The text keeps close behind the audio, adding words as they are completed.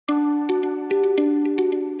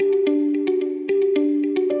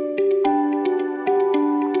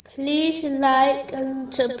like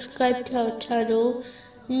and subscribe to our channel.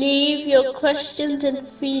 Leave your questions and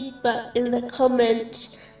feedback in the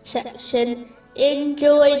comments section.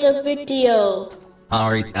 Enjoy the video.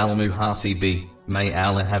 Arit al-Muhasibi, may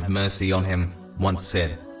Allah have mercy on him, once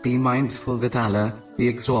said, "Be mindful that Allah, the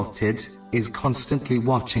Exalted, is constantly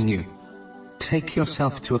watching you. Take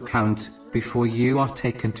yourself to account, before you are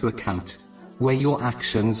taken to account. Weigh your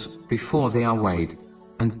actions, before they are weighed.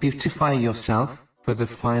 And beautify yourself, for the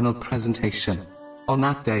final presentation. On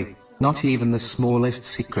that day, not even the smallest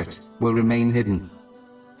secret will remain hidden.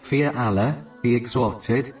 Fear Allah, the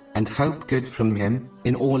Exalted, and hope good from Him,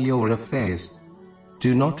 in all your affairs.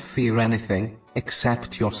 Do not fear anything,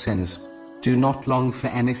 except your sins. Do not long for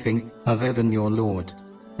anything, other than your Lord.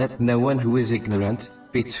 Let no one who is ignorant,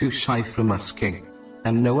 be too shy from asking.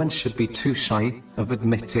 And no one should be too shy, of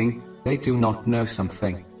admitting, they do not know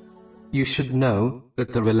something. You should know,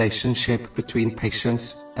 that the relationship between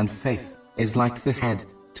patience, and faith, is like the head,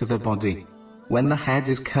 to the body. When the head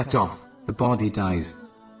is cut off, the body dies.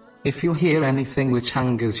 If you hear anything which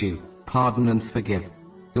angers you, pardon and forgive.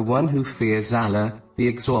 The one who fears Allah, the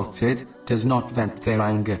Exalted, does not vent their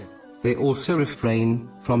anger. They also refrain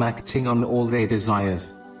from acting on all their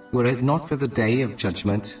desires. Were it not for the day of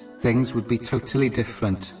judgment, things would be totally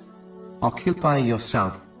different. Occupy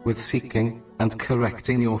yourself with seeking and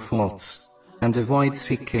correcting your faults, and avoid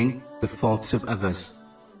seeking the faults of others.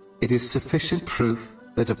 It is sufficient proof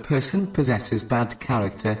that a person possesses bad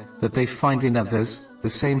character, that they find in others the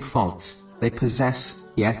same faults they possess,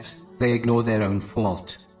 yet they ignore their own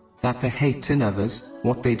fault, that they hate in others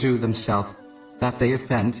what they do themselves, that they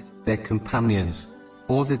offend their companions,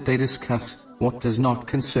 or that they discuss what does not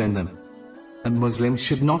concern them. And Muslims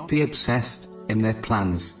should not be obsessed in their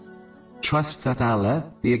plans. Trust that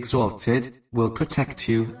Allah, the Exalted, will protect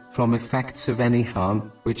you from effects of any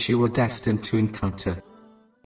harm which you are destined to encounter.